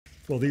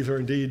Well, these are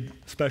indeed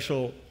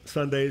special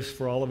Sundays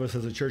for all of us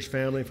as a church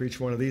family, for each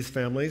one of these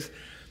families.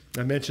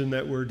 I mentioned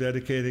that we're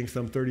dedicating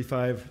some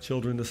 35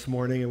 children this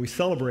morning, and we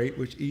celebrate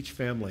with each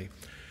family.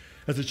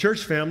 As a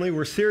church family,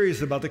 we're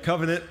serious about the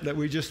covenant that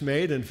we just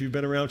made, and if you've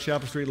been around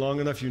Chapel Street long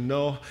enough, you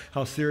know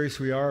how serious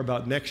we are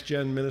about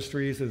next-gen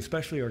ministries, and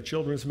especially our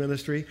children's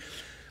ministry.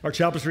 Our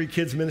Chapel Street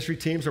Kids Ministry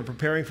teams are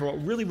preparing for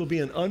what really will be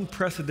an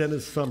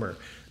unprecedented summer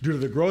due to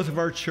the growth of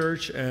our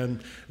church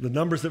and the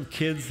numbers of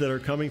kids that are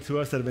coming to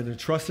us that have been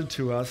entrusted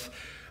to us.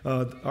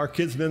 Our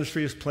kids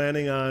ministry is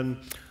planning on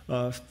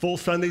full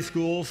Sunday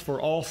schools for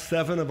all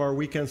 7 of our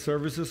weekend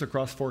services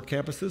across 4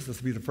 campuses.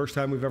 This will be the first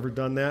time we've ever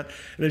done that.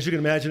 And as you can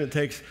imagine, it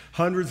takes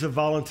hundreds of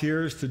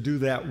volunteers to do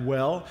that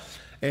well.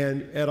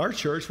 And at our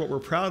church, what we're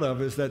proud of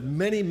is that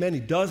many, many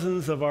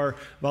dozens of our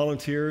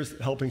volunteers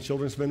helping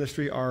children's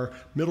ministry are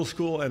middle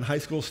school and high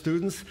school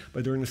students.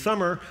 But during the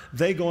summer,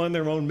 they go on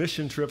their own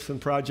mission trips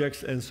and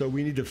projects. And so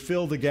we need to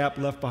fill the gap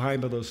left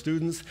behind by those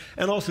students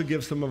and also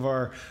give some of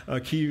our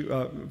key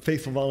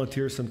faithful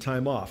volunteers some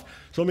time off.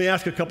 So let me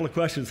ask a couple of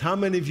questions. How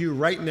many of you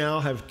right now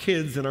have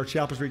kids in our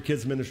Chapel Street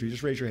Kids Ministry?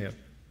 Just raise your hand.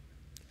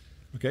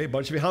 Okay, a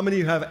bunch of you. How many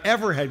of you have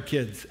ever had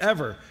kids,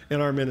 ever, in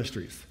our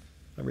ministries?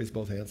 I raised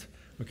both hands.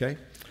 Okay?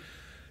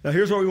 Now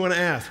here's what we want to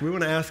ask. We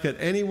want to ask that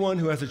anyone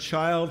who has a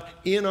child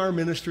in our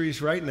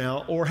ministries right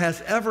now or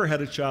has ever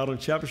had a child in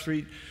Chapel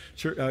Street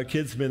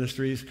Kids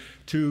Ministries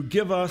to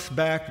give us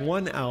back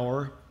 1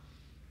 hour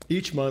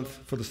each month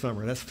for the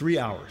summer. That's 3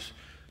 hours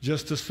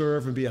just to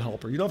serve and be a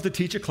helper. You don't have to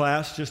teach a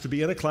class, just to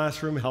be in a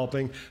classroom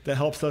helping. That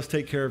helps us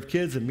take care of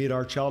kids and meet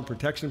our child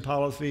protection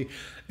policy.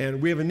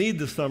 And we have a need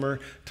this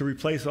summer to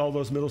replace all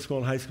those middle school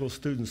and high school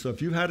students. So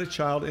if you had a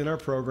child in our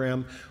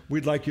program,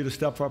 we'd like you to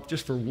step up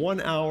just for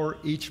 1 hour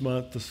each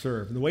month to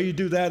serve. And the way you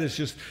do that is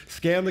just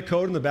scan the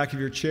code in the back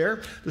of your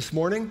chair this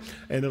morning,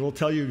 and it'll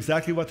tell you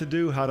exactly what to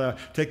do, how to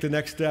take the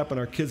next step, and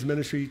our kids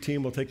ministry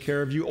team will take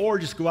care of you. Or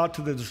just go out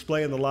to the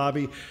display in the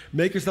lobby,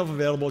 make yourself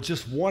available,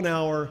 just 1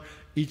 hour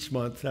each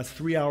month. That's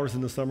 3 hours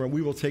in the summer, and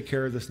we will take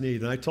care of this need.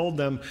 And I told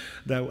them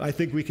that I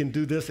think we can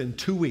do this in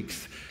 2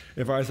 weeks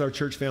as our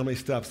church family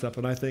steps up,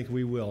 and I think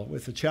we will.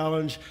 It's a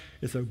challenge.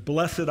 It's a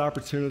blessed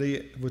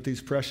opportunity with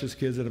these precious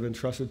kids that have been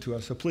trusted to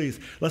us. So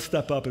please, let's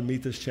step up and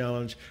meet this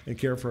challenge and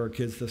care for our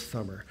kids this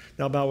summer.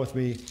 Now bow with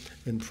me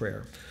in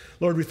prayer.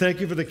 Lord, we thank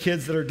you for the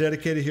kids that are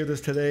dedicated here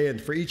today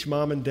and for each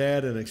mom and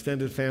dad and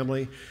extended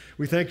family.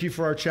 We thank you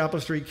for our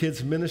Chapel Street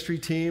Kids Ministry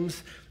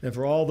teams and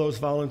for all those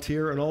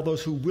volunteer and all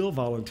those who will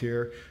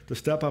volunteer to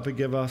step up and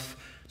give us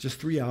just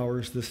 3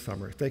 hours this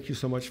summer. Thank you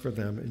so much for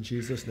them. In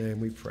Jesus' name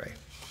we pray.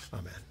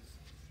 Amen.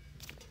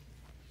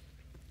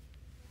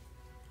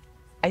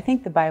 I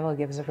think the Bible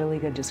gives a really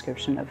good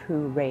description of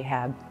who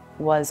Rahab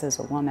was as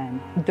a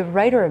woman. The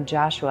writer of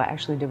Joshua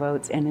actually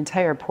devotes an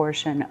entire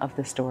portion of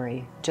the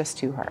story just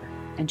to her,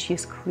 and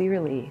she's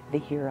clearly the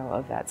hero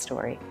of that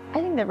story.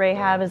 I think that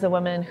Rahab is a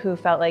woman who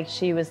felt like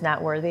she was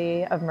not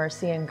worthy of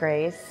mercy and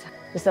grace.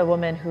 Just a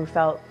woman who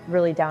felt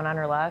really down on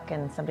her luck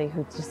and somebody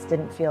who just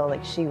didn't feel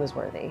like she was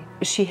worthy.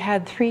 She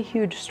had 3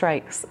 huge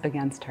strikes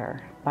against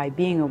her by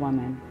being a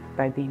woman,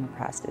 by being a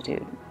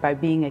prostitute, by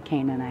being a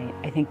Canaanite.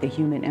 I think the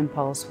human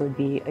impulse would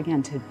be,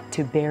 again,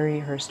 to bury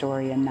her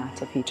story and not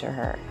to feature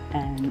her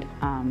and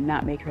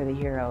not make her the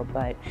hero,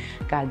 but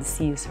God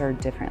sees her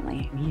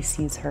differently. He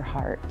sees her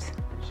heart.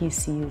 He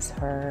sees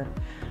her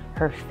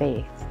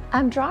faith.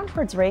 I'm drawn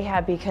towards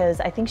Rahab because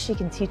I think she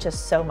can teach us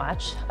so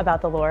much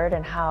about the Lord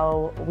and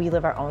how we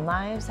live our own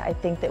lives. I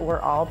think that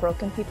we're all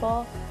broken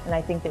people, and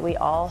I think that we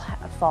all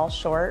fall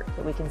short,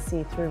 but we can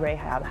see through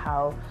Rahab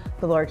how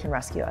the Lord can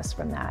rescue us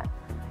from that.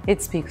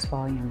 It speaks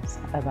volumes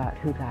about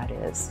who God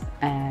is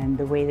and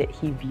the way that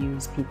he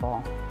views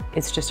people.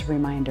 It's just a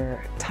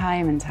reminder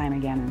time and time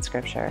again in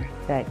Scripture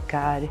that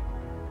God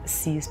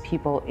sees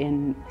people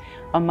in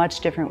a much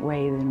different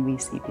way than we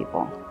see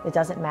people. It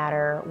doesn't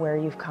matter where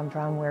you've come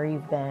from, where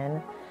you've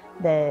been,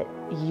 that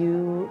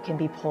you can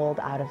be pulled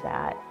out of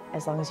that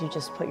as long as you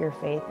just put your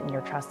faith and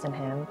your trust in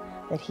him,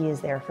 that he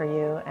is there for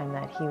you and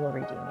that he will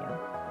redeem you.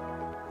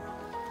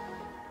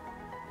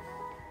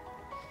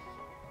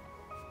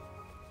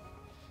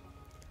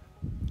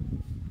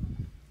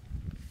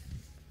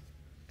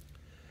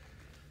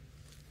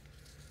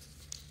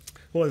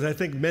 Well, as I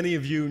think many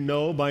of you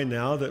know by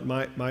now, that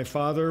my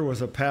father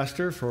was a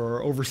pastor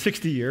for over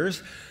 60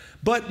 years,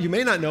 but you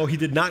may not know he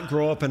did not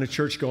grow up in a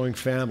church-going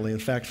family. In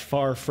fact,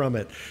 far from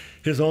it.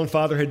 His own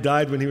father had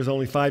died when he was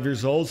only 5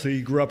 years old, so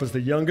he grew up as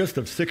the youngest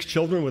of 6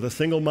 children with a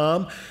single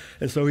mom,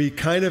 and so he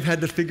kind of had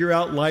to figure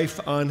out life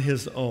on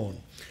his own.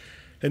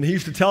 And he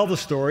used to tell the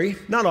story,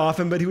 not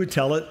often, but he would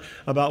tell it,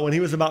 about when he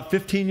was about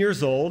 15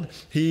 years old.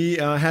 He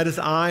had his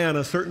eye on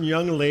a certain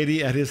young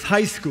lady at his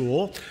high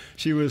school.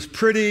 She was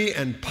pretty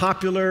and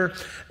popular,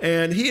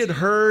 and he had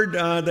heard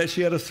that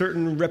she had a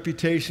certain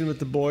reputation with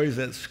the boys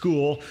at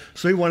school,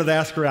 so he wanted to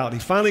ask her out. He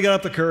finally got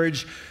up the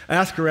courage,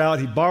 asked her out.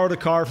 He borrowed a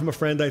car from a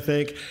friend, I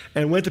think,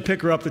 and went to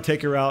pick her up to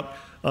take her out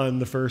on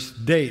the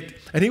first date.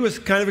 And he was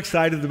kind of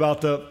excited about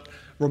the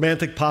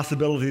romantic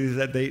possibilities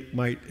that date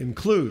might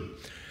include.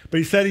 But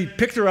he said he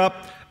picked her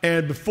up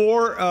And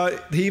before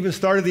he even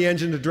started the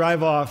engine to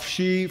drive off,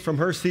 she, from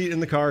her seat in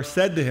the car,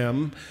 said to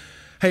him,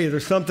 "Hey,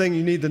 there's something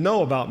you need to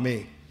know about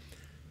me."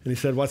 And he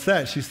said, "What's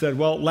that?" She said,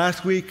 "Well,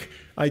 last week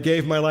I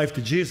gave my life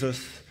to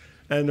Jesus,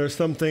 and there's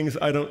some things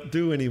I don't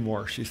do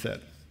anymore," she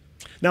said.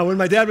 Now, when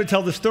my dad would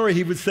tell the story,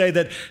 he would say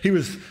that he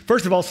was,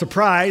 first of all,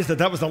 surprised that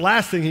that was the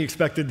last thing he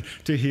expected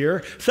to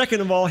hear.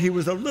 Second of all, he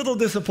was a little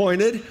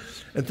disappointed.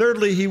 And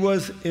thirdly, he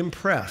was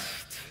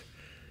impressed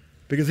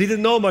because he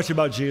didn't know much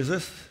about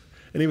Jesus,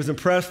 and he was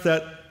impressed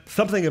that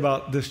something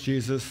about this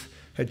Jesus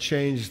had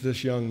changed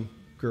this young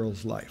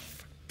girl's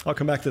life. I'll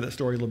come back to that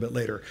story a little bit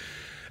later.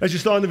 As you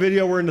saw in the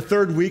video, we're in the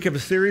third week of a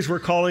series we're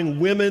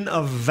calling Women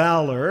of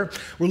Valor.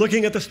 We're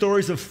looking at the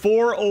stories of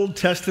 4 Old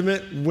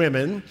Testament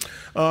women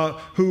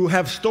who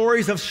have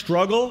stories of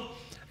struggle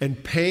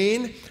and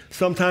pain,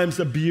 sometimes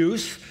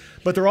abuse,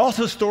 but they're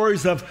also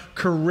stories of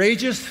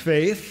courageous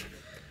faith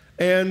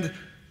and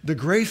the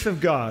grace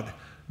of God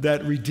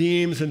that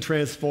redeems and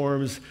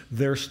transforms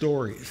their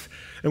stories.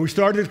 And we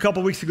started a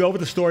couple weeks ago with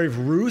the story of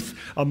Ruth,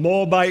 a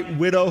Moabite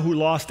widow who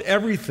lost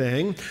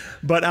everything,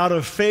 but out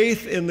of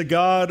faith in the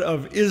God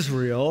of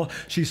Israel,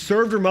 she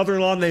served her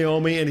mother-in-law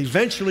Naomi and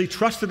eventually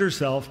trusted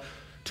herself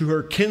to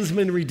her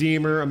kinsman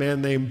redeemer, a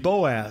man named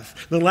Boaz.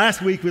 Then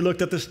last week we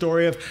looked at the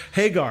story of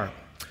Hagar,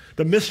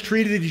 the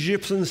mistreated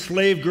Egyptian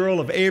slave girl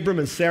of Abram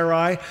and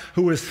Sarai,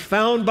 who was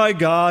found by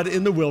God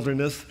in the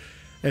wilderness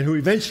and who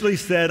eventually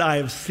said, "I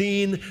have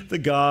seen the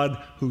God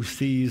who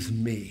sees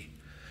me."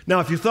 Now,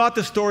 if you thought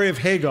the story of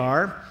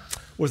Hagar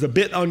was a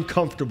bit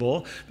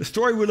uncomfortable, the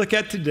story we look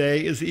at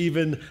today is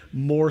even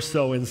more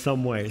so in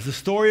some ways. The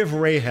story of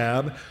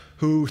Rahab,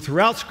 who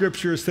throughout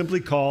Scripture is simply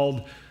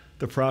called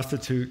the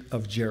prostitute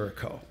of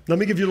Jericho. Let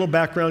me give you a little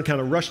background, kind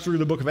of rush through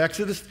the book of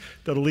Exodus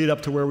that'll lead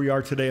up to where we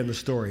are today in the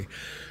story.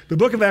 The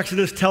book of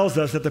Exodus tells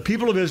us that the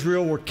people of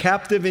Israel were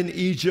captive in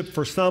Egypt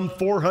for some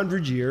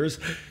 400 years.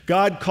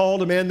 God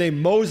called a man named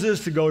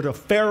Moses to go to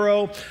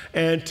Pharaoh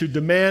and to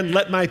demand,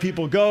 "Let my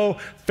people go."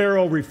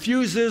 Pharaoh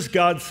refuses.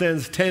 God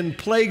sends 10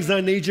 plagues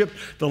on Egypt,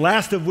 the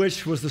last of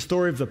which was the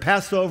story of the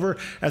Passover,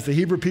 as the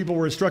Hebrew people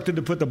were instructed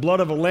to put the blood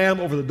of a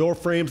lamb over the door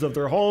frames of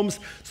their homes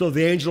so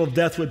the angel of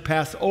death would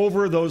pass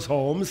over those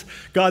homes.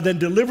 God then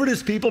delivered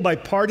his people by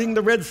parting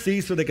the Red Sea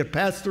so they could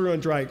pass through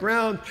on dry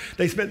ground.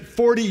 They spent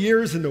 40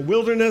 years in the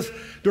wilderness.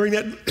 During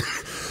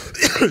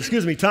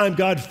that time,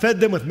 God fed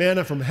them with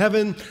manna from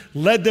heaven,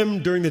 led them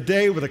during the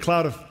day with a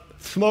cloud of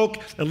smoke,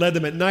 and led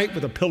them at night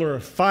with a pillar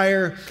of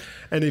fire.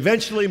 And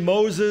eventually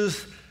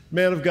Moses,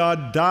 man of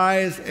God,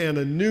 dies, and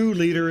a new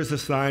leader is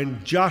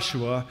assigned,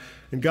 Joshua,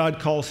 and God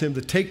calls him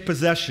to take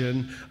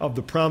possession of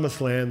the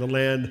promised land, the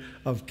land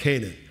of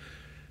Canaan.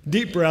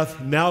 Deep breath.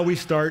 Now we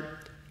start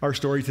our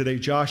story today,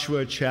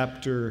 Joshua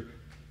chapter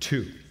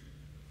 2.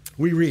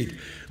 We read,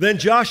 "Then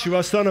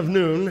Joshua, son of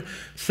Nun,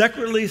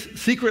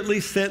 secretly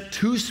sent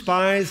 2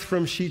 spies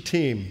from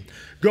Shittim.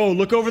 'Go,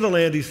 look over the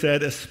land,' he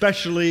said,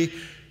 'especially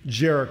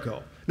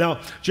Jericho.'" Now,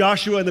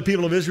 Joshua and the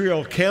people of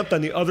Israel camped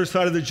on the other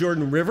side of the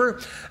Jordan River,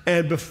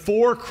 and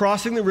before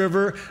crossing the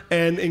river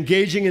and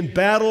engaging in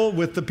battle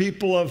with the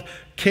people of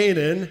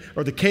Canaan,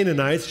 or the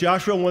Canaanites,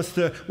 Joshua wants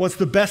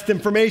the best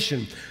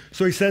information.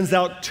 So he sends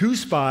out 2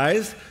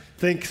 spies,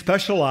 think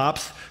special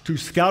ops, to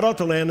scout out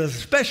the land and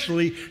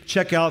especially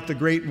check out the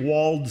great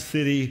walled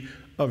city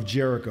of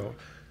Jericho.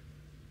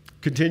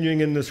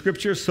 Continuing in the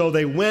scripture, "So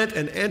they went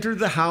and entered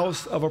the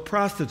house of a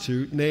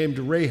prostitute named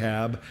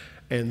Rahab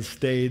and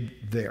stayed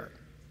there."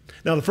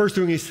 Now, the first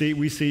thing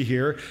we see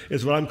here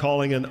is what I'm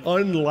calling an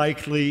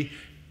unlikely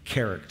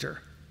character.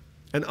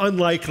 An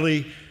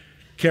unlikely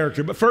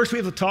character. But first we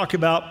have to talk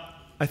about,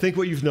 I think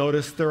what you've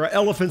noticed, there are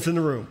elephants in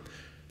the room.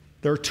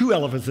 There are 2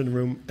 elephants in the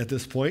room at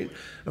this point.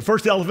 The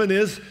first elephant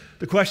is,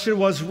 the question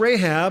was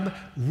Rahab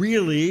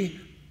really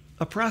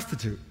a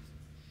prostitute?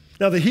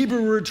 Now, the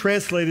Hebrew word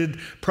translated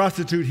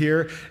prostitute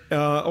here,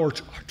 or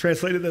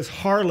translated as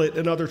harlot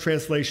in other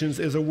translations,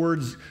 is a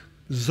word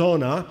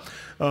zona.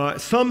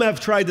 Some have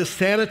tried to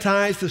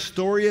sanitize the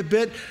story a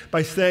bit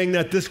by saying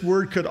that this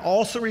word could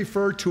also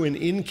refer to an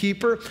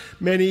innkeeper.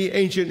 Many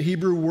ancient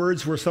Hebrew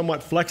words were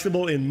somewhat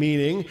flexible in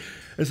meaning.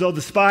 And so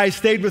the spies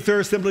stayed with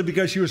her simply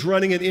because she was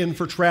running an inn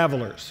for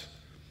travelers.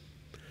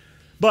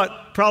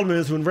 But problem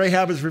is, when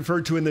Rahab is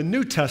referred to in the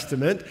New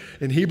Testament,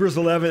 in Hebrews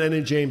 11 and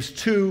in James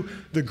 2,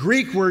 the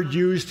Greek word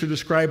used to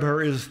describe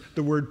her is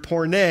the word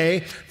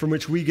porne, from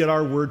which we get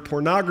our word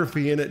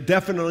pornography, and it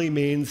definitely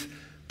means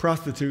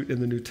prostitute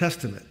in the New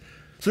Testament.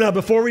 So now,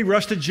 before we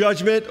rush to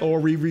judgment or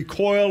we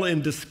recoil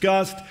in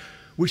disgust,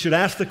 we should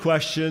ask the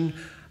question,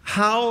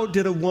 how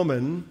did a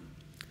woman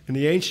in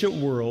the ancient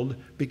world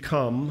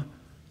become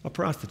a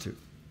prostitute?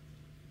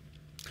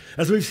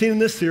 As we've seen in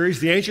this series,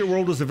 the ancient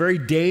world was a very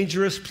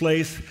dangerous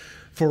place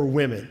for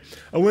women.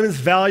 A woman's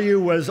value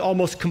was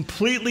almost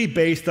completely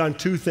based on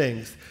 2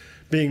 things,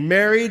 being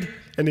married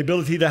and the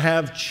ability to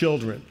have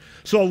children.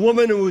 So a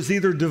woman who was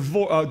either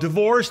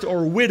divorced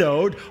or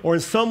widowed or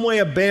in some way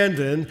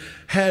abandoned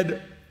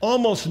had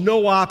almost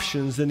no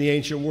options in the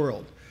ancient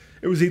world.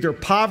 It was either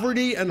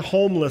poverty and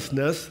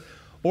homelessness,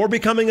 or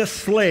becoming a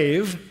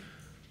slave,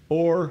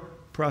 or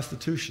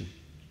prostitution.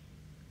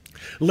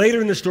 Later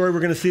in the story, we're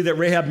going to see that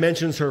Rahab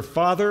mentions her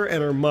father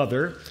and her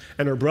mother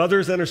and her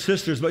brothers and her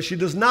sisters, but she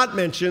does not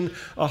mention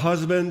a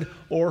husband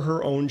or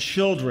her own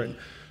children.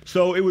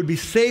 So it would be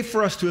safe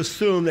for us to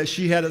assume that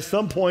she had at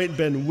some point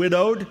been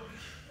widowed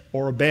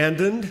or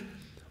abandoned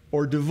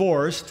or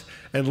divorced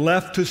and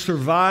left to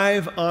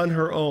survive on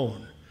her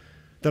own,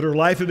 that her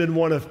life had been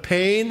one of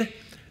pain,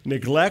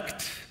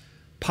 neglect,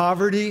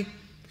 poverty,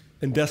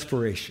 and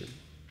desperation.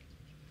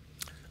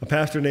 A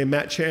pastor named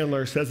Matt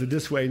Chandler says it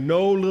this way: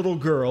 no little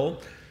girl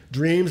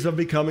dreams of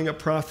becoming a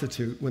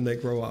prostitute when they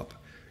grow up.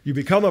 You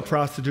become a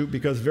prostitute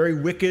because very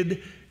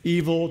wicked,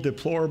 evil,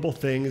 deplorable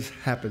things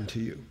happen to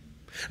you.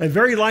 And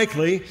very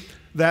likely,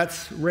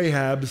 that's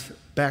Rahab's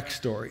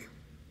backstory.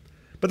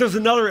 But there's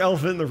another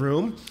elephant in the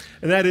room,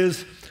 and that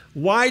is,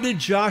 why did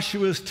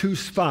Joshua's 2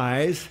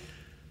 spies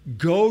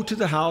go to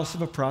the house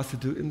of a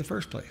prostitute in the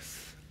first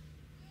place?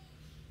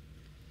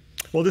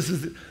 Well, this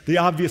is the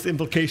obvious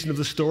implication of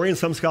the story, and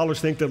some scholars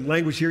think the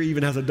language here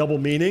even has a double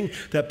meaning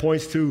that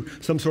points to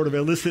some sort of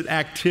illicit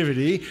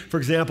activity. For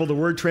example, the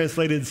word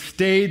translated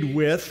stayed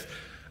with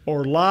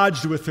or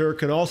lodged with her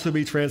can also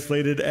be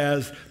translated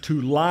as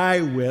to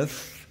lie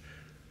with.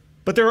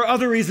 But there are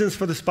other reasons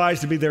for the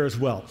spies to be there as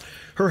well.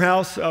 Her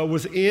house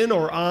was in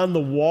or on the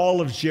wall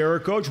of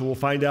Jericho, which we'll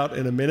find out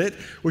in a minute,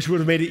 which would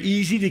have made it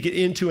easy to get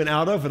into and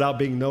out of without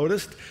being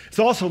noticed. It's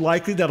also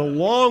likely that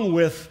along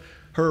with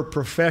her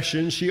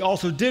profession, she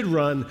also did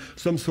run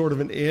some sort of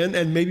an inn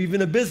and maybe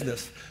even a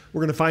business. We're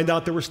going to find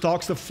out there were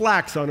stalks of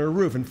flax on her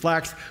roof, and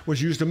flax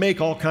was used to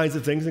make all kinds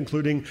of things,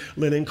 including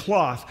linen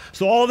cloth.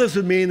 So all this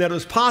would mean that it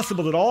was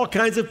possible that all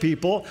kinds of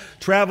people,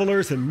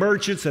 travelers and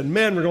merchants and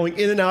men, were going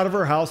in and out of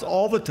her house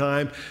all the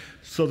time,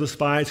 so the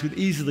spies could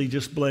easily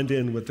just blend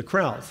in with the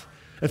crowds.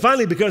 And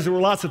finally, because there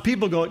were lots of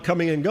people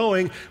coming and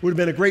going, it would have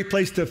been a great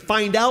place to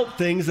find out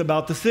things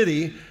about the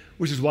city,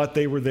 which is what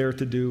they were there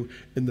to do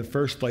in the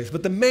first place.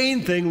 But the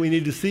main thing we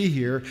need to see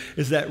here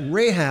is that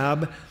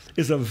Rahab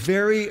is a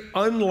very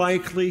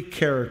unlikely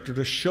character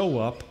to show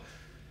up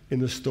in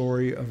the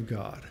story of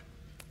God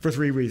for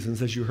 3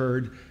 reasons, as you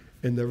heard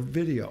in the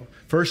video.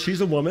 First,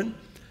 she's a woman,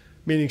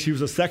 meaning she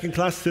was a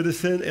second-class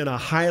citizen in a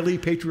highly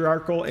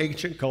patriarchal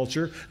ancient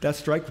culture. That's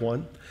strike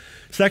 1.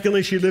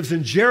 Secondly, she lives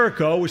in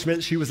Jericho, which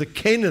meant she was a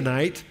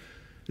Canaanite,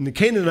 and the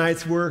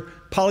Canaanites were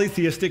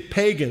polytheistic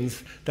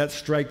pagans. That's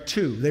strike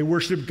 2. They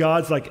worshiped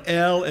gods like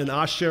El and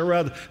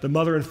Asherah, the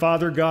mother and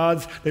father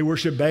gods. They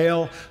worshiped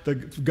Baal, the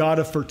god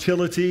of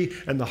fertility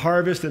and the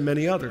harvest, and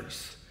many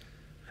others.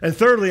 And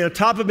thirdly, on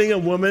top of being a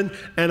woman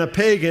and a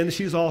pagan,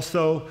 she's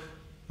also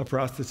a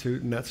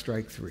prostitute, and that's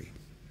strike 3.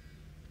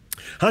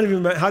 How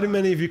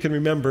many of you can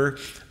remember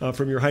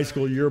from your high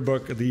school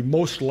yearbook the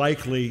most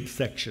likely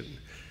section?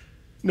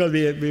 You know,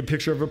 it'd be a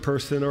picture of a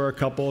person or a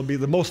couple. It'd be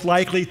the most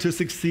likely to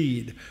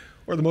succeed,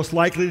 or the most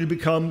likely to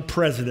become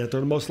president,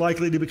 or the most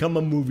likely to become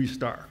a movie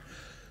star.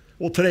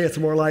 Well, today it's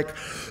more like,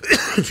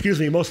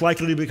 most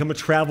likely to become a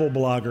travel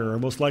blogger, or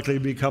most likely to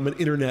become an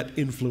internet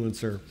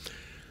influencer.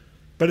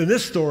 But in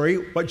this story,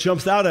 what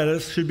jumps out at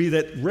us should be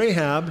that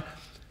Rahab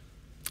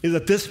is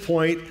at this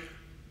point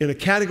in a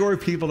category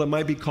of people that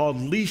might be called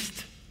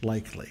least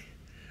likely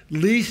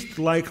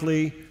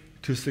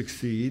to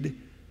succeed,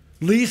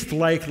 least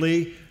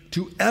likely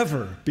to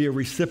ever be a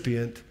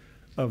recipient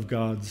of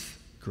God's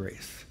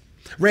grace.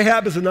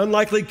 Rahab is an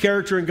unlikely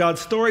character in God's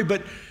story,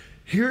 but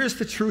here is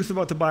the truth of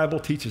what the Bible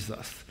teaches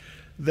us,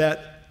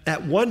 that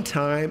at one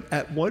time,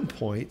 at one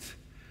point,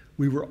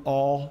 we were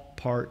all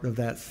part of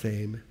that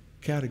same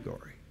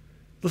category.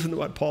 Listen to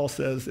what Paul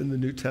says in the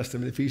New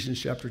Testament, Ephesians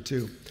chapter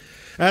 2.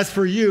 As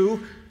for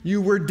you,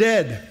 you were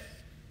dead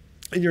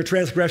in your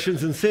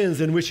transgressions and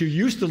sins in which you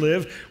used to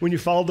live when you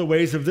followed the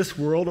ways of this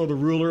world or the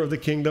ruler of the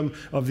kingdom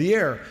of the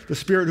air, the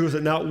spirit who is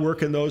at now at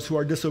work in those who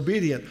are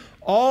disobedient.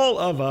 All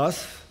of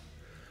us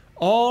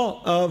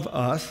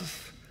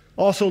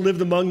also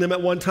lived among them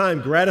at one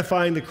time,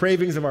 gratifying the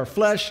cravings of our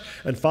flesh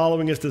and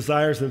following its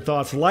desires and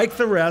thoughts. Like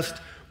the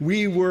rest,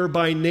 we were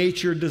by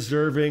nature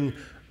deserving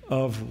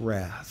of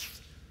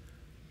wrath.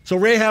 So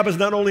Rahab is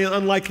not only an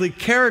unlikely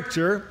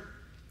character,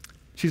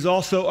 she's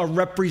also a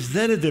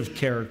representative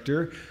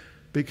character,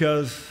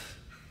 because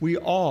we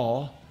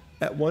all,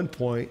 at one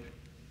point,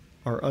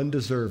 are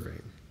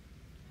undeserving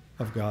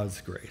of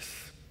God's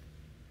grace.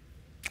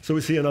 So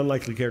we see an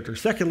unlikely character.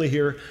 Secondly,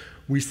 here,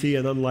 we see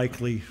an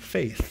unlikely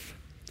faith.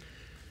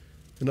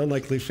 An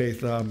unlikely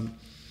faith.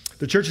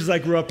 The churches I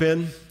grew up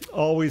in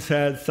always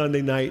had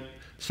Sunday night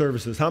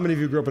services. How many of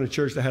you grew up in a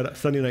church that had a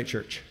Sunday night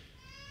church?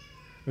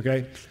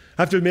 Okay?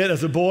 I have to admit,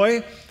 as a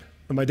boy,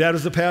 when my dad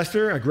was the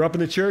pastor, I grew up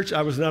in the church,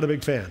 I was not a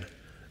big fan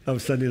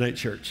of Sunday night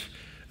church.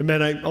 It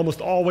meant I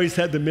almost always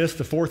had to miss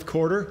the fourth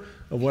quarter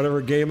of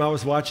whatever game I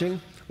was watching,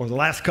 or the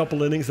last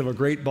couple innings of a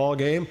great ball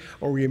game,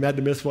 or we had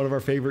to miss one of our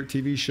favorite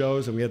TV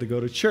shows and we had to go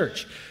to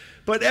church.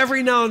 But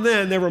every now and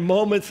then, there were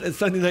moments at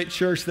Sunday night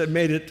church that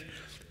made it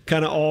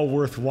kind of all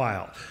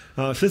worthwhile.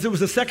 Since it was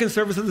the second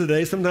service of the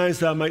day,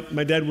 sometimes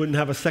my dad wouldn't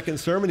have a second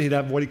sermon. He'd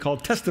have what he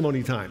called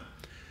testimony time.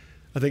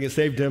 I think it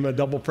saved him a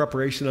double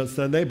preparation on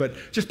Sunday, but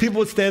just people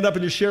would stand up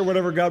and just share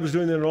whatever God was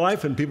doing in their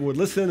life, and people would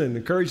listen and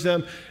encourage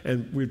them,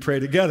 and we'd pray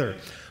together.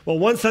 Well,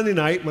 one Sunday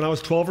night when I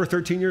was 12 or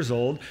 13 years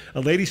old,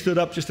 a lady stood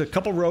up just a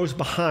couple rows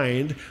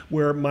behind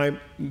where my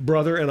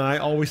brother and I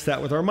always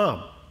sat with our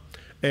mom.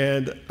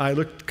 And I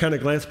kind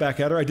of glanced back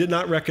at her. I did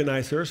not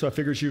recognize her, so I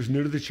figured she was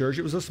new to the church.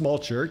 It was a small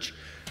church.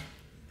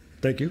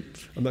 Thank you.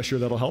 I'm not sure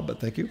that'll help, but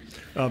thank you.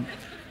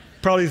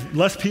 Probably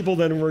less people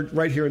than were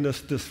right here in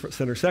this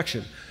center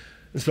section.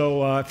 And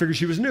so I figured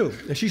she was new,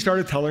 and she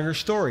started telling her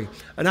story.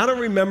 And I don't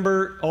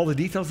remember all the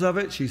details of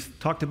it. She's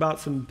talked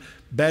about some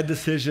bad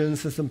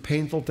decisions and some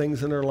painful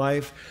things in her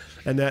life,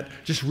 and that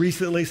just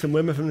recently some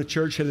women from the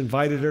church had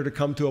invited her to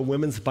come to a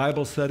women's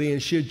Bible study,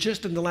 and she had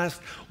just in the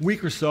last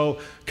week or so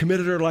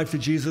committed her life to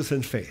Jesus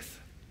in faith,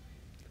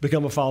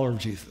 become a follower of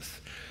Jesus.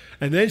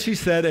 And then she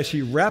said, as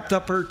she wrapped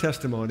up her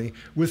testimony,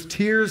 with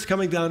tears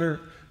coming down her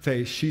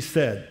face, she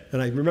said,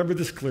 and I remember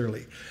this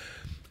clearly,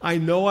 "I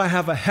know I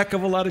have a heck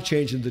of a lot of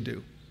changing to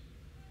do,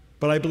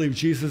 but I believe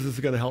Jesus is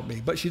going to help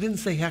me." But she didn't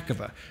say heck of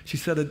a. She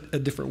said a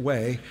different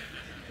way,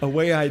 a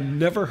way I'd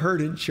never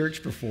heard in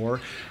church before.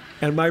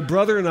 And my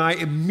brother and I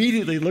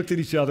immediately looked at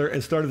each other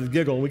and started to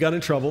giggle. And we got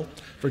in trouble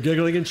for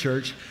giggling in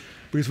church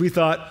because we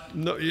thought,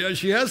 no, yeah,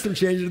 she has some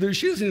changing to do.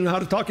 She doesn't even know how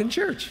to talk in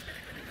church.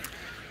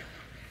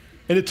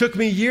 And it took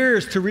me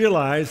years to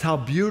realize how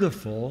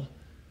beautiful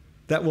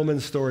that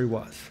woman's story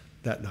was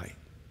that night.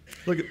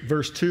 Look at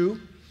verse 2.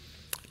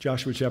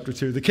 Joshua chapter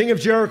 2. The king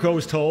of Jericho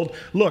was told,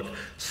 "Look,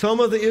 some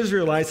of the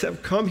Israelites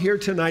have come here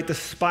tonight to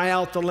spy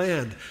out the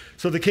land."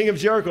 So the king of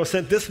Jericho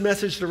sent this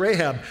message to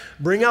Rahab: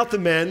 "Bring out the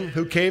men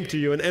who came to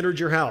you and entered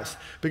your house,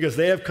 because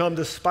they have come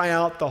to spy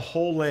out the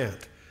whole land."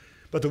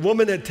 But the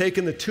woman had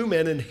taken the 2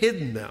 men and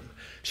hidden them.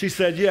 She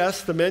said,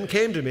 "Yes, the men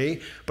came to me,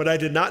 but I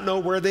did not know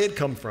where they had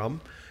come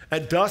from.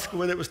 At dusk,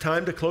 when it was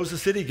time to close the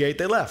city gate,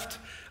 they left.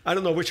 I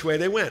don't know which way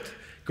they went.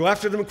 Go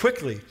after them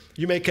quickly.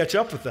 You may catch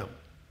up with them."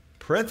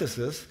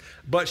 Parenthesis,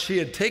 but she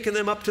had taken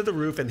them up to the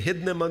roof and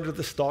hidden them under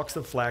the stalks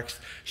of flax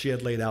she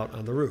had laid out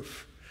on the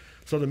roof.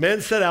 So the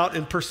men set out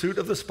in pursuit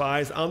of the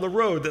spies on the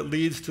road that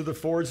leads to the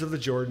fords of the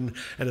Jordan,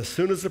 and as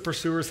soon as the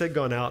pursuers had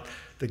gone out,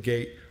 the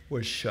gate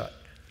was shut.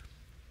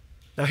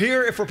 Now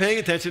here, if we're paying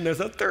attention, there's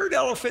a third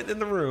elephant in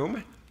the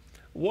room.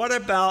 What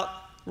about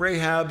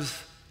Rahab's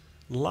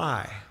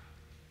lie?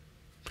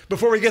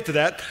 Before we get to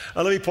that,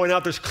 let me point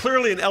out there's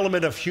clearly an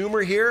element of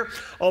humor here,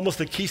 almost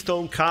a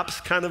Keystone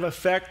Cops kind of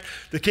effect.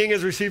 The king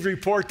has received a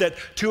report that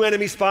 2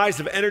 enemy spies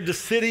have entered the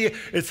city.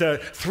 It's a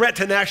threat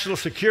to national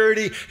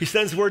security. He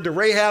sends word to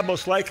Rahab,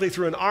 most likely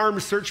through an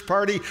armed search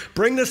party,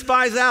 "Bring the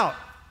spies out."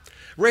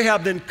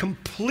 Rahab then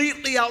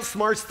completely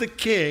outsmarts the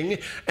king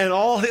and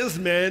all his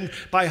men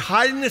by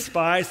hiding the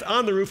spies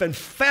on the roof and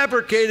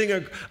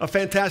fabricating a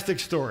fantastic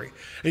story.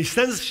 And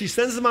she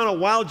sends them on a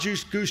wild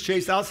goose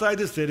chase outside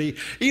the city,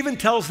 even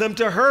tells them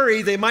to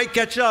hurry, they might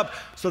catch up,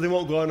 so they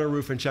won't go on her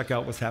roof and check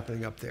out what's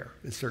happening up there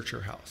and search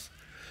her house.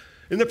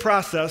 In the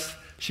process,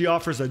 she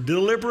offers a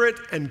deliberate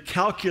and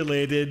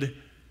calculated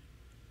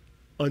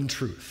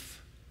untruth,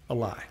 a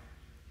lie.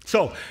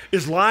 So,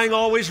 is lying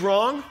always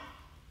wrong?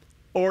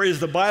 Or is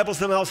the Bible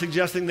somehow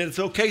suggesting that it's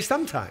okay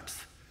sometimes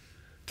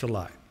to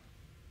lie?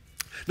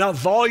 Now,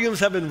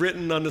 volumes have been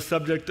written on the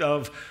subject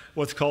of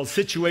what's called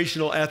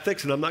situational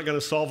ethics, and I'm not going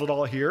to solve it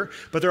all here,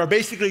 but there are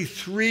basically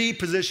 3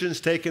 positions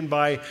taken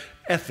by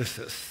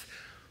ethicists.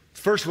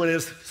 The first one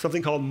is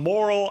something called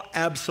moral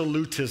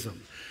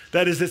absolutism.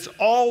 That is, it's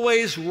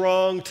always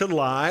wrong to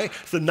lie.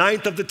 It's the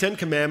 9th of the 10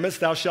 commandments,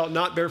 "Thou shalt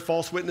not bear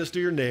false witness to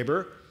your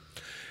neighbor."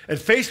 And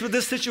faced with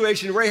this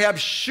situation, Rahab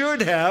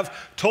should have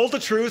told the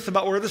truth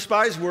about where the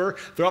spies were.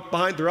 They're up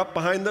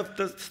behind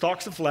the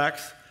stalks of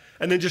flax,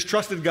 and then just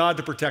trusted God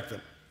to protect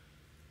them.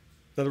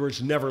 In other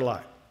words, never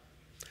lie.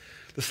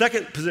 The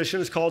second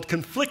position is called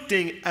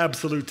conflicting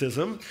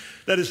absolutism.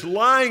 That is,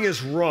 lying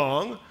is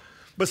wrong,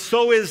 but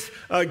so is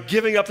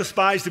giving up the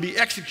spies to be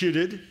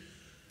executed.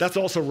 That's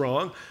also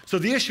wrong. So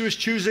the issue is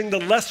choosing the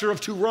lesser of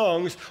 2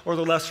 wrongs or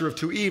the lesser of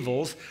 2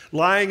 evils.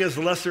 Lying is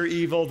the lesser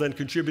evil than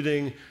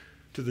contributing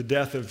to the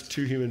death of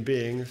 2 human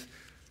beings.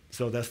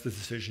 So that's the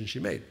decision she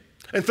made.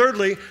 And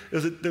thirdly,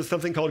 there's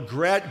something called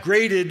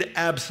graded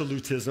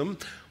absolutism,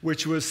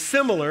 which was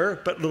similar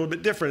but a little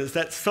bit different. It's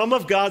that some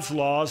of God's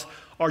laws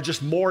are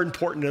just more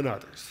important than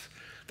others.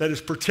 That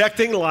is,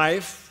 protecting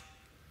life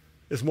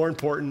is more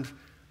important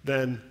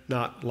than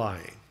not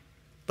lying.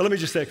 But let me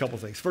just say a couple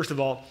things. First of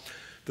all,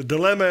 the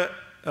dilemma,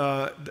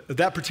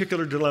 that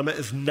particular dilemma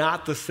is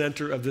not the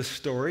center of this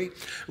story.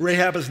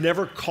 Rahab is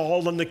never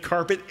called on the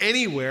carpet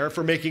anywhere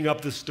for making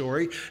up this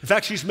story. In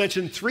fact, she's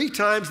mentioned 3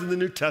 times in the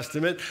New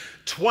Testament.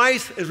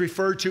 Twice is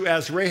referred to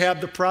as Rahab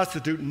the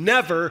prostitute,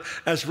 never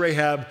as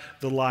Rahab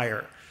the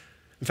liar.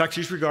 In fact,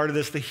 she's regarded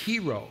as the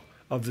hero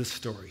of this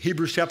story.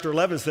 Hebrews chapter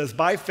 11 says,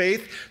 "By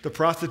faith, the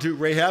prostitute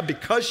Rahab,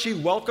 because she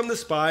welcomed the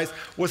spies,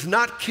 was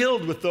not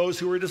killed with those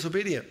who were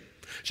disobedient.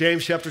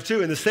 James chapter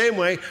 2, in the same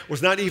way,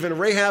 was not even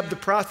Rahab the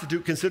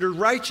prostitute considered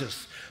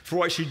righteous for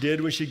what she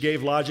did when she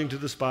gave lodging to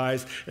the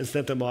spies and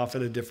sent them off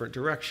in a different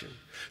direction.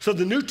 So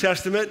the New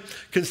Testament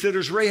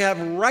considers Rahab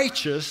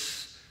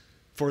righteous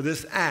for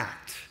this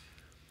act.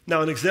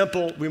 Now, an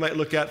example we might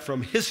look at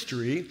from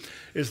history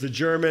is the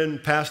German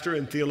pastor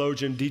and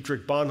theologian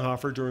Dietrich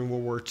Bonhoeffer during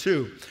World War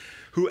II,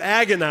 who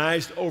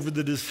agonized over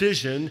the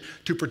decision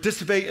to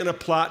participate in a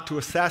plot to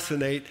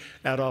assassinate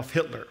Adolf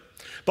Hitler.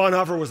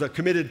 Bonhoeffer was a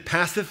committed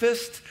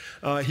pacifist.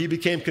 He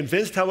became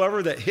convinced,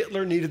 however, that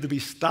Hitler needed to be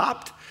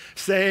stopped,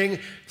 saying,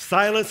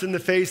 "Silence in the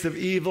face of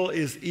evil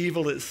is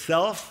evil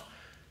itself,"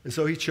 and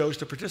so he chose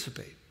to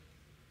participate.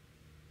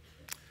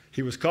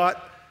 He was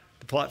caught,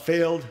 the plot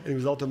failed, and he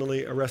was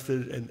ultimately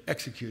arrested and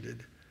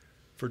executed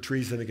for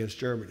treason against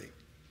Germany.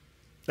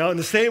 Now, in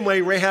the same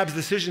way, Rahab's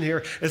decision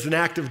here is an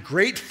act of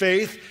great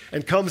faith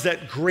and comes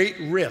at great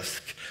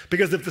risk.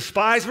 Because if the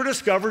spies were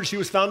discovered, she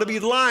was found to be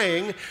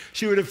lying,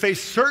 she would have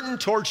faced certain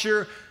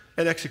torture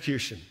and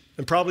execution,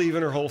 and probably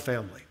even her whole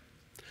family.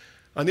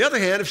 On the other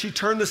hand, if she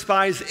turned the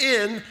spies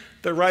in,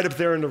 they're right up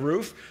there on the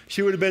roof,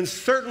 she would have been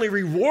certainly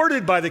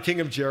rewarded by the king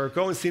of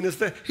Jericho and seen as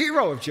the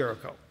hero of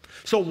Jericho.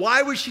 So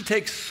why would she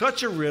take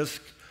such a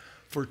risk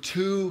for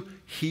 2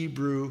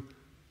 Hebrew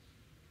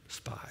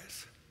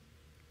spies?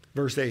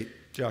 Verse 8,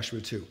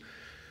 Joshua 2.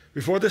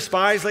 Before the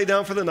spies lay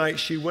down for the night,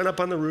 she went up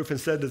on the roof and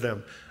said to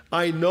them,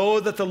 "I know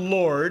that the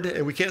Lord,"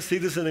 and we can't see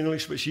this in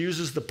English, but she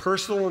uses the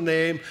personal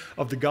name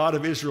of the God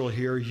of Israel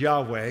here,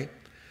 Yahweh.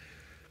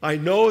 "I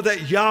know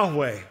that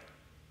Yahweh,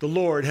 the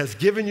Lord, has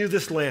given you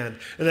this land,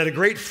 and that a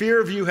great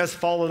fear of you has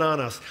fallen on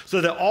us, so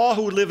that all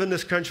who live in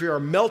this country are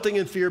melting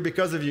in fear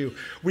because of you.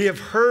 We have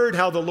heard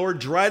how the Lord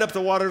dried up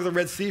the water of the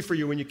Red Sea for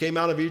you when you came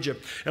out of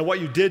Egypt, and what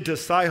you did to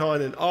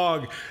Sihon and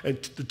Og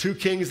and the 2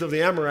 kings of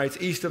the Amorites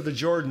east of the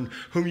Jordan,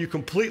 whom you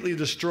completely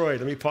destroyed."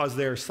 Let me pause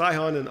there.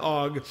 Sihon and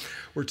Og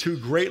were 2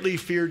 greatly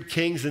feared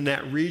kings in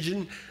that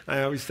region.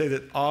 I always say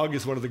that Og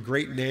is one of the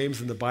great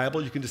names in the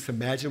Bible. You can just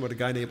imagine what a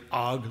guy named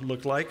Og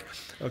looked like.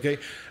 Okay?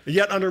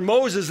 Yet under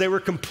Moses, they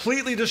were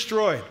completely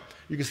destroyed.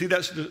 You can see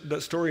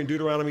that story in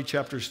Deuteronomy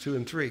chapters 2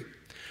 and 3.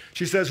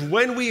 She says,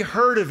 "When we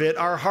heard of it,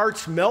 our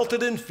hearts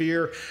melted in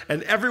fear,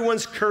 and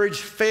everyone's courage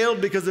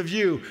failed because of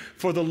you.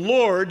 For the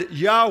Lord,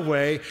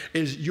 Yahweh,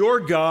 is your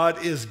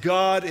God, is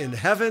God in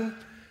heaven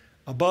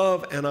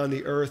above and on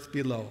the earth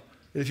below."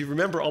 And if you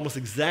remember, almost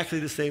exactly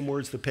the same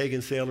words the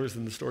pagan sailors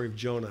in the story of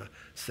Jonah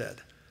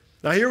said.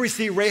 Now here we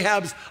see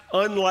Rahab's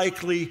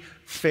unlikely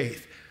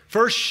faith.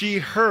 First, she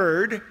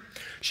heard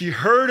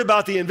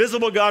about the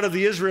invisible God of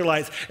the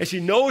Israelites, and she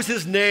knows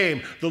his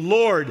name, the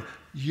Lord,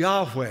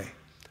 Yahweh,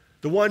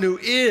 the one who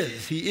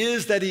is. He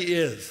is that he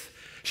is.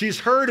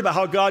 She's heard about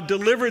how God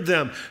delivered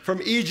them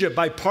from Egypt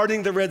by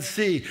parting the Red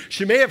Sea.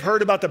 She may have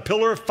heard about the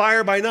pillar of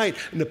fire by night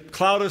and the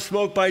cloud of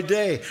smoke by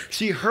day.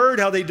 She heard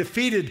how they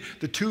defeated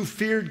the 2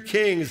 feared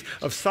kings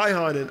of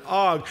Sihon and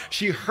Og.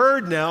 She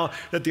heard now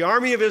that the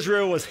army of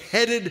Israel was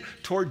headed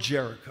toward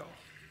Jericho.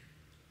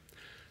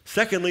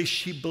 Secondly,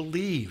 she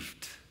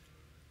believed.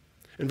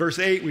 In verse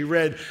 8, we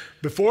read,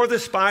 "Before the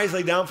spies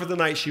lay down for the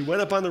night, she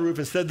went up on the roof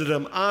and said to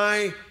them,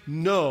 I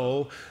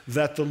know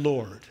that the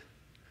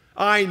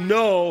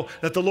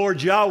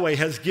Lord Yahweh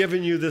has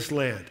given you this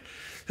land."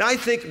 Now, I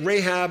think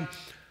Rahab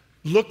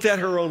looked at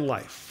her own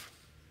life,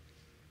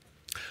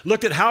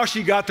 looked at how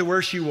she got to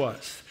where she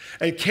was,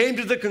 and came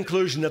to the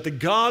conclusion that the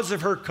gods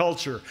of her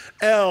culture,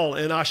 El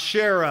and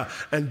Asherah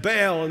and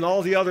Baal and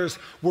all the others,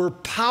 were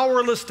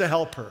powerless to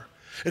help her.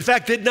 In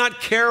fact, did not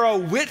care a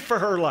whit for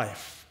her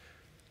life.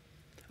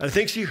 I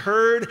think she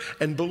heard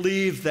and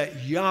believed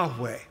that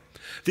Yahweh,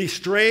 the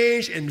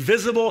strange,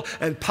 invisible,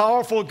 and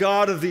powerful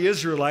God of the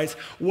Israelites,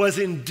 was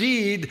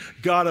indeed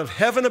God of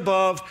heaven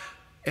above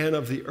and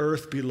of the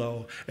earth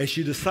below. And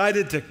she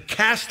decided to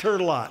cast her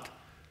lot,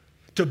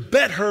 to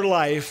bet her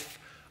life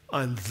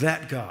on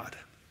that God.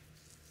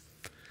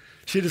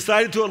 She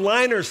decided to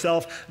align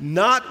herself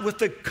not with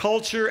the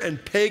culture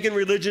and pagan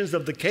religions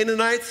of the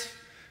Canaanites,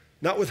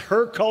 not with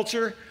her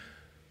culture,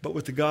 but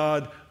with the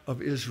God of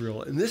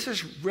Israel. And this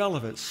is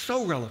relevant,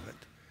 so relevant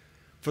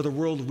for the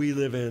world we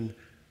live in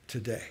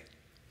today.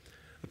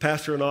 A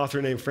pastor and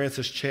author named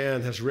Francis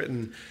Chan has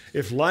written,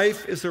 "If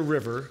life is a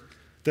river,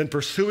 then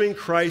pursuing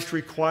Christ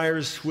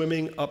requires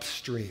swimming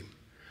upstream.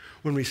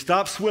 When we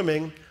stop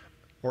swimming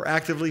or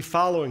actively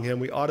following him,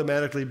 we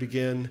automatically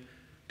begin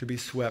to be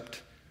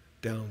swept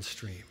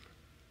downstream."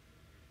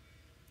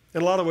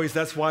 In a lot of ways,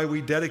 that's why we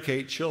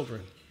dedicate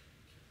children.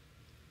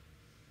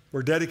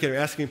 We're dedicated,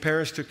 asking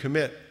parents to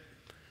commit,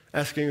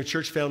 asking a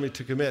church family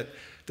to commit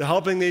to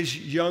helping these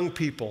young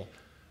people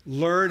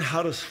learn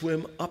how to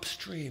swim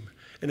upstream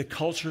in a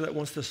culture that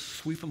wants to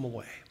sweep them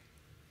away.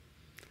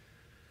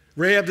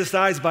 Rahab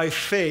decides by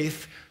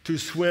faith to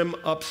swim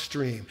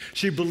upstream.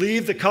 She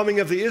believed the coming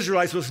of the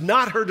Israelites was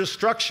not her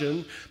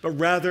destruction, but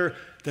rather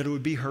that it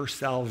would be her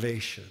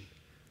salvation.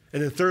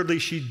 And then thirdly,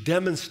 she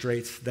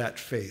demonstrates that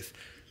faith.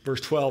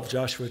 Verse 12,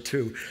 Joshua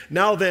 2.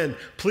 "Now then,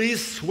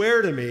 please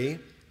swear to me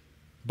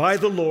by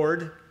the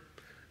Lord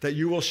that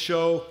you will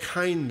show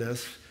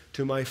kindness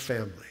to my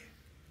family."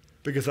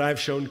 because I have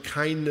shown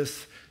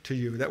kindness to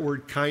you. That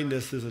word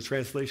kindness is a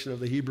translation of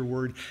the Hebrew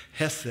word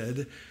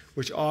hesed,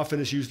 which often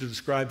is used to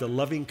describe the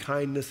loving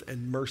kindness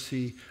and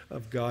mercy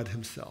of God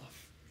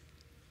himself.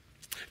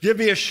 Give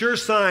me a sure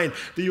sign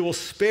that you will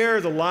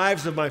spare the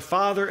lives of my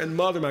father and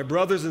mother, my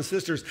brothers and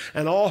sisters,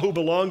 and all who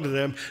belong to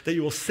them, that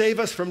you will save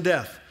us from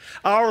death.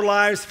 Our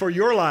lives for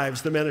your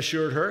lives, the men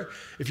assured her.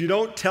 If you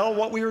don't tell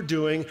what we are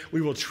doing,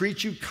 we will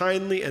treat you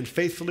kindly and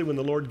faithfully when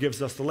the Lord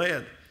gives us the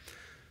land.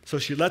 So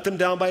she let them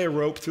down by a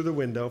rope through the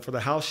window, for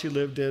the house she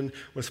lived in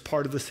was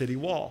part of the city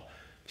wall.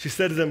 She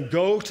said to them,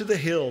 go to the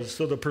hills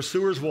so the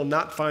pursuers will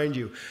not find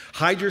you.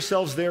 Hide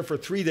yourselves there for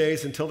 3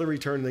 days until they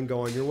return, and then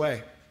go on your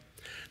way.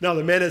 Now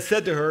the men had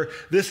said to her,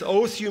 this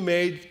oath you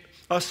made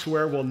us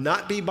swear will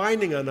not be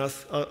binding on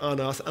us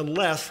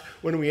unless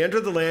when we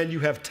enter the land you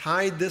have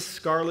tied this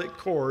scarlet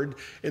cord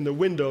in the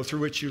window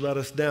through which you let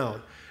us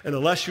down, and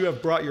unless you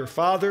have brought your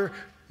father,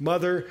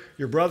 mother,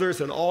 your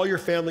brothers, and all your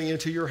family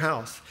into your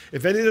house.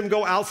 If any of them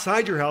go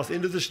outside your house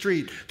into the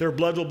street, their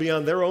blood will be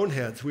on their own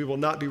heads. We will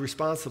not be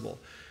responsible.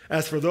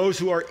 As for those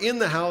who are in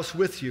the house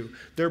with you,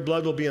 their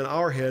blood will be on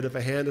our head if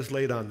a hand is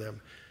laid on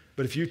them.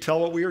 But if you tell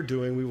what we are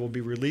doing, we will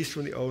be released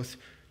from the oath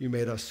you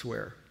made us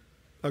swear.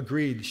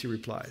 Agreed, she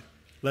replied.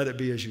 Let it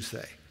be as you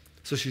say.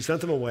 So she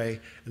sent them away,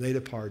 and they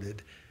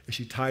departed, and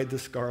she tied the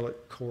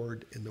scarlet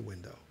cord in the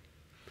window.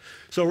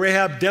 So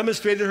Rahab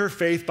demonstrated her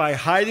faith by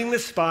hiding the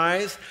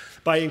spies,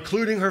 by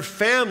including her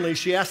family.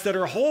 She asked that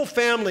her whole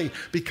family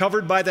be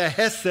covered by the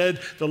hesed,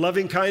 the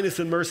loving kindness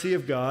and mercy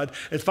of God,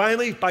 and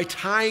finally by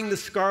tying the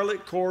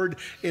scarlet cord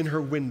in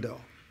her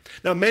window.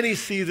 Now, many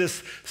see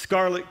this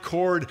scarlet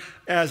cord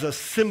as a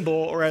symbol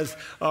or as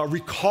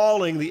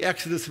recalling the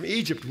Exodus from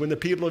Egypt when the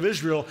people of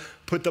Israel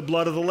put the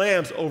blood of the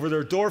lambs over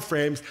their door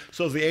frames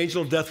so the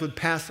angel of death would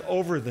pass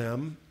over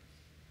them.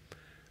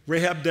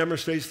 Rahab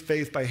demonstrates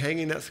faith by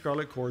hanging that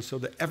scarlet cord so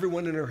that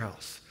everyone in her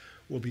house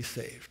will be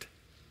saved.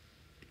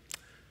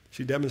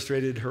 She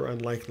demonstrated her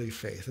unlikely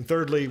faith. And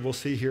thirdly, we'll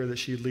see here that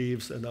she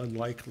leaves an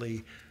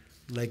unlikely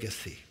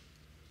legacy.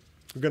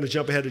 We're going to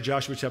jump ahead to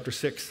Joshua chapter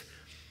 6.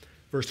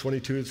 Verse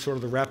 22 is sort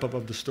of the wrap-up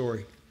of the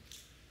story.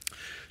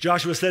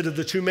 Joshua said to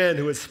the 2 men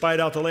who had spied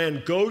out the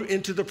land, go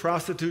into the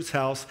prostitute's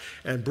house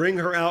and bring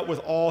her out with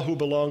all who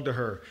belong to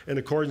her, in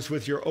accordance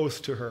with your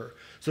oath to her.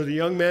 So the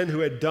young men who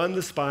had done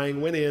the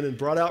spying went in and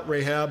brought out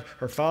Rahab,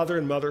 her father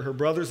and mother, her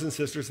brothers and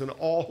sisters, and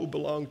all who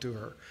belonged to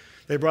her.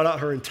 They brought out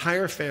her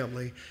entire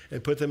family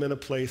and put them in a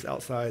place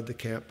outside the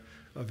camp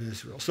of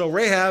Israel. So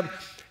Rahab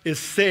is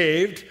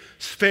saved,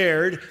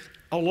 spared,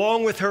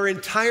 along with her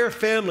entire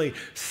family,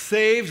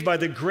 saved by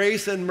the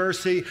grace and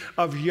mercy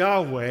of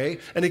Yahweh.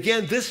 And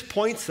again, this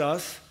points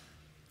us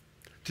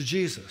to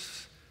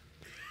Jesus.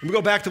 And we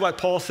go back to what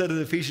Paul said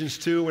in Ephesians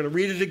 2. We're going to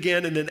read it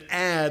again and then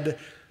add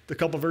the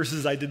couple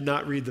verses I did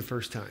not read the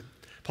first time.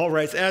 Paul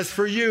writes, as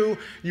for you,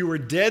 you were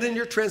dead in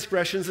your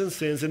transgressions and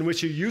sins in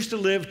which you used to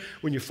live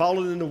when you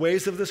followed in the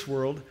ways of this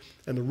world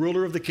and the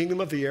ruler of the kingdom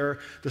of the air,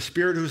 the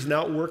spirit who is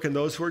now at work in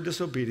those who are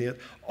disobedient.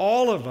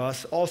 All of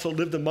us also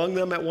lived among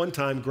them at one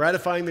time,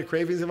 gratifying the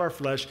cravings of our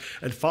flesh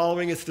and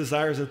following its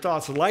desires and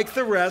thoughts. Like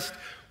the rest,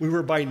 we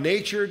were by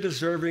nature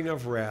deserving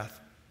of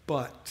wrath.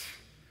 But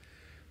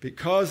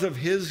because of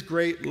his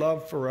great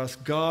love for us,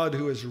 God,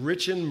 who is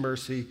rich in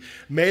mercy,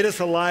 made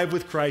us alive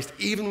with Christ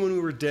even when we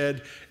were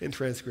dead in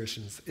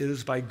transgressions. It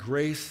is by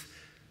grace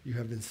you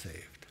have been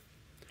saved.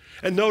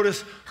 And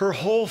notice her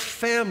whole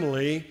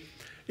family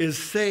is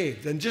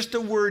saved. And just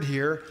a word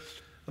here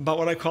about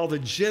what I call the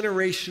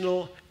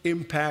generational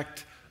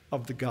impact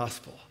of the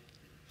gospel.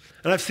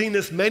 And I've seen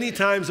this many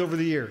times over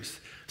the years.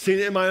 Seen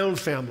it in my own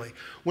family.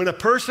 When a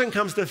person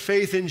comes to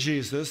faith in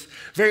Jesus,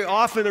 very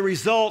often the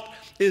result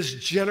is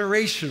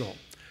generational.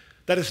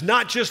 That it's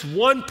not just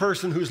one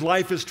person whose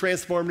life is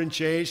transformed and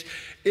changed.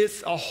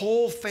 It's a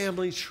whole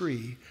family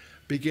tree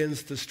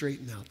begins to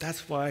straighten out.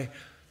 That's why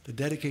the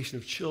dedication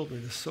of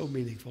children is so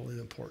meaningful and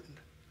important.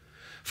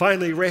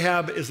 Finally,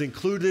 Rahab is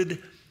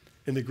included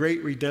in the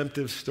great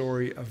redemptive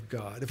story of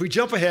God. If we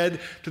jump ahead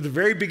to the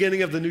very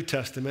beginning of the New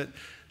Testament,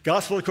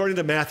 Gospel according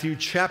to Matthew,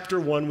 chapter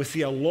 1, we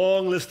see a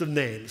long list of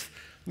names.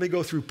 Let me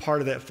go through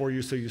part of that for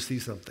you so you see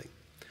something.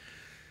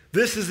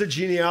 This is the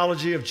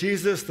genealogy of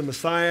Jesus, the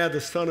Messiah, the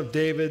son of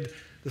David,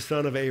 the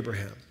son of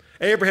Abraham.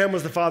 Abraham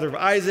was the father of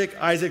Isaac,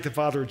 Isaac the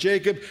father of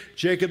Jacob,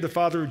 Jacob the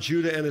father of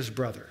Judah and his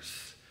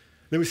brothers.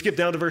 Then we skip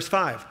down to verse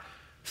 5.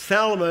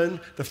 Solomon,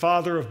 the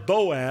father of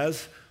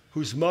Boaz,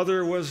 whose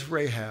mother was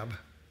Rahab.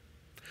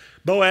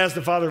 Boaz,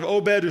 the father of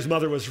Obed, whose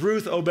mother was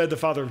Ruth. Obed, the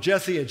father of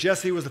Jesse, and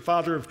Jesse was the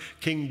father of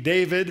King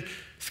David.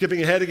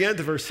 Skipping ahead again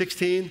to verse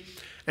 16.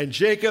 And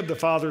Jacob, the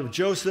father of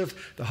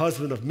Joseph, the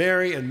husband of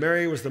Mary, and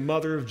Mary was the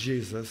mother of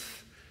Jesus,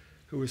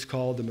 who was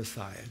called the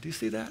Messiah. Do you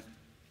see that?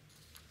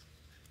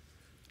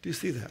 Do you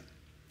see that?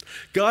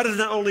 God has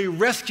not only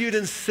rescued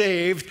and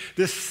saved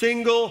this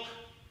single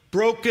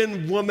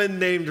broken woman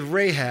named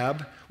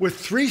Rahab with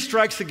 3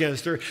 strikes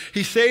against her,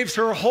 he saves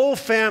her whole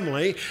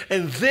family,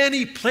 and then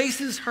he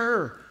places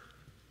her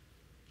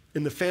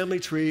in the family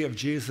tree of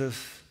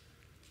Jesus,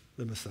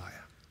 the Messiah.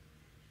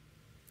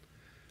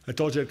 I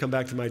told you I'd come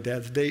back to my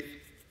dad's date.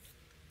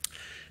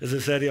 As I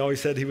said, he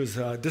always said he was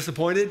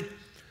disappointed,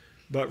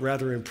 but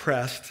rather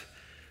impressed.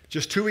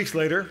 Just 2 weeks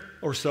later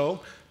or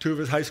so, 2 of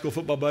his high school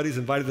football buddies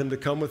invited him to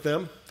come with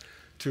them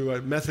to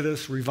a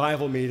Methodist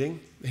revival meeting.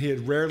 He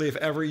had rarely, if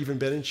ever, even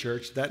been in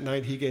church. That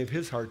night, he gave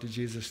his heart to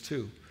Jesus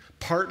too,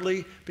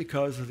 partly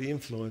because of the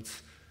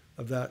influence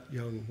of that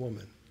young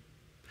woman.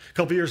 A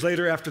couple years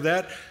later after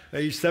that, at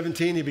age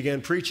 17, he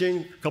began preaching.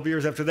 A couple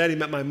years after that, he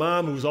met my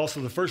mom, who was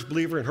also the first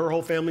believer in her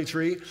whole family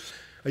tree.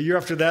 A year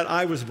after that,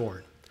 I was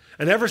born.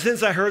 And ever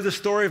since I heard the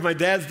story of my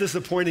dad's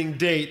disappointing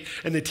date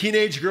and the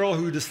teenage girl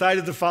who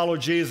decided to follow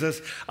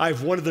Jesus,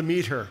 I've wanted to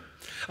meet her.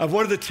 I've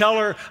wanted to tell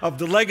her of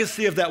the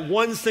legacy of that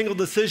one single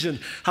decision,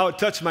 how it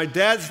touched my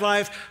dad's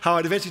life, how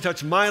it eventually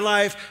touched my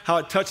life, how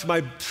it touched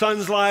my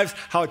son's lives,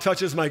 how it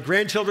touches my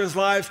grandchildren's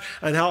lives,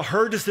 and how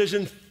her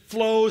decision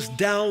flows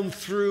down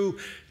through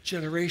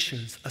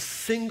generations. A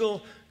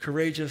single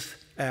courageous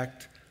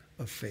act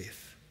of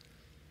faith.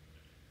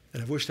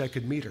 And I've wished I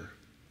could meet her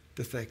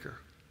to thank her.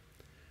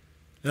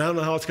 And I don't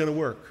know how it's going to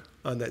work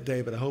on that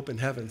day, but I hope in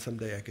heaven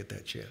someday I get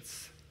that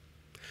chance.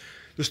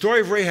 The story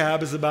of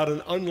Rahab is about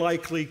an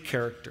unlikely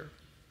character,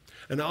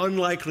 an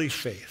unlikely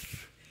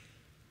faith,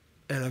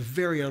 and a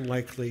very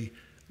unlikely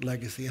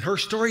legacy. And her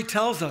story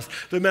tells us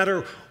no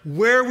matter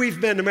where we've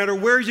been, no matter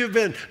where you've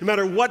been, no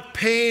matter what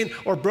pain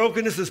or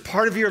brokenness is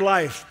part of your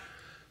life,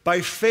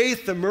 by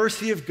faith, the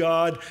mercy of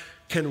God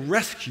can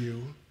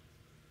rescue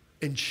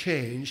and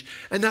change.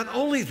 And not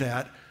only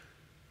that,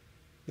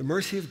 the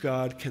mercy of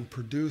God can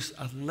produce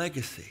a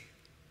legacy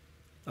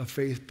of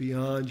faith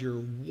beyond your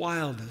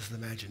wildest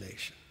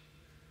imagination.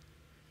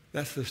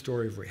 That's the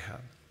story of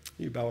Rahab.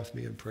 You bow with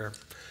me in prayer.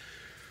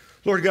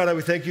 Lord God, I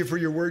would thank you for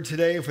your word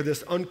today and for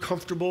this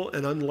uncomfortable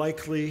and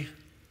unlikely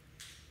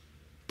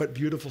but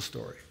beautiful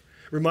story.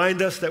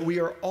 Remind us that we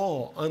are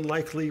all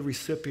unlikely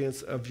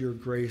recipients of your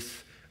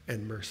grace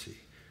and mercy.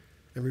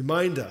 And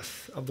remind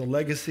us of the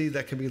legacy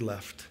that can be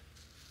left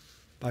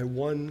by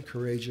one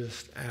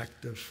courageous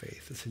act of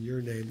faith. It's in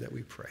your name that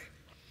we pray.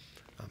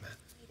 Amen.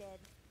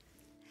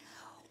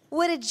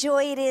 What a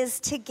joy it is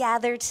to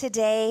gather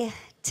today,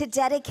 to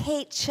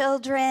dedicate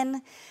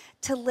children,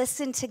 to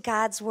listen to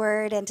God's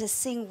word, and to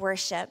sing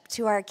worship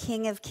to our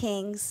King of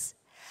Kings.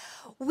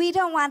 We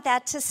don't want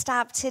that to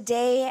stop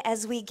today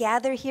as we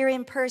gather here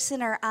in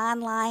person or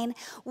online.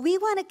 We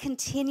want to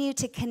continue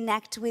to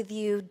connect with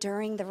you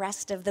during the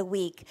rest of the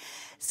week.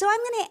 So I'm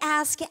going to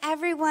ask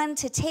everyone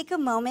to take a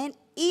moment,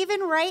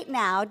 even right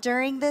now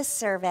during this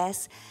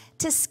service,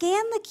 to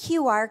scan the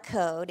QR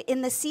code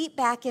in the seat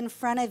back in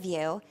front of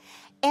you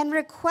and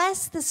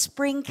request the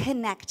Spring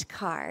Connect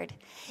card.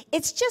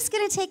 It's just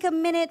going to take a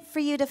minute for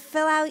you to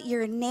fill out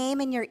your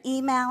name and your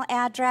email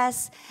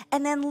address,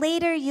 and then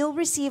later you'll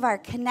receive our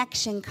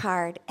connection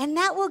card, and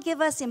that will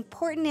give us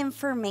important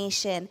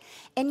information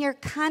and your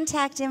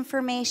contact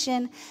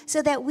information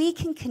so that we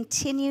can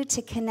continue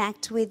to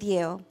connect with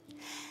you.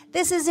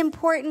 This is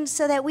important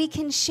so that we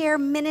can share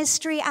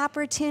ministry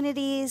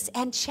opportunities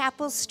and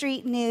Chapel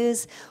Street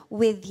news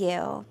with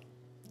you.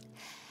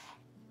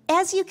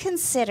 As you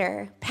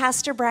consider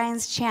Pastor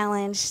Brian's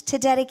challenge to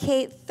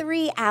dedicate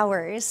 3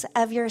 hours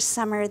of your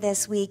summer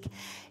this week,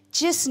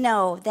 just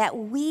know that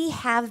we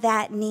have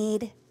that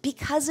need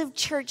because of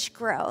church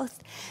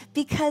growth,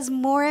 because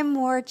more and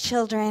more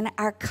children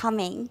are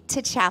coming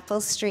to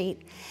Chapel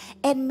Street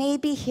and may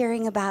be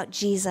hearing about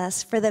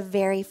Jesus for the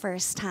very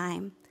first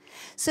time.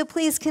 So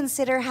please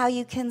consider how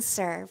you can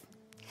serve.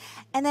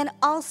 And then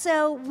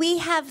also, we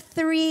have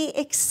 3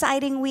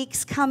 exciting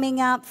weeks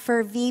coming up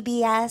for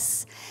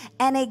VBS.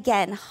 And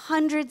again,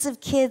 hundreds of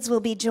kids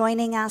will be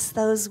joining us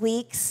those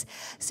weeks.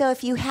 So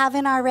if you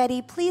haven't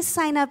already, please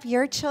sign up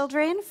your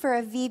children for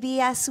a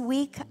VBS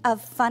week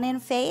of fun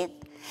and faith.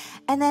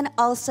 And then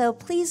also,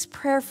 please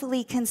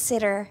prayerfully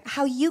consider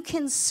how you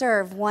can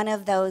serve one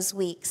of those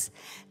weeks.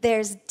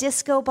 There's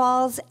disco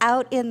balls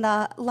out in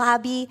the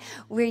lobby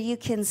where you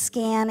can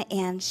scan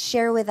and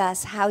share with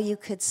us how you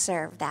could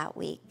serve that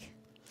week.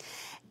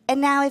 And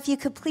now, if you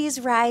could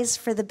please rise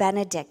for the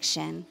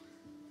benediction.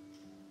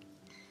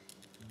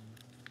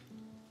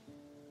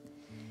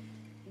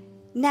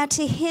 Now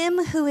to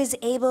him who is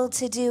able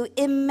to do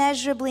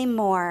immeasurably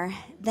more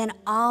than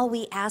all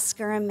we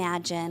ask or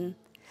imagine,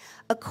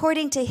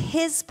 according to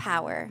his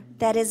power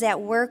that is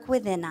at work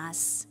within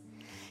us,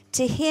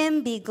 to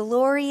him be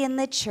glory in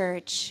the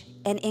church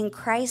and in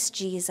Christ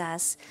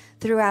Jesus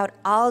throughout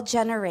all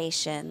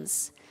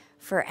generations,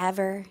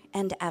 forever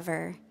and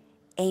ever.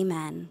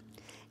 Amen.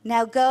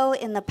 Now go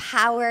in the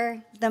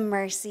power, the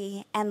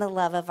mercy, and the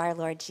love of our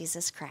Lord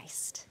Jesus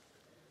Christ.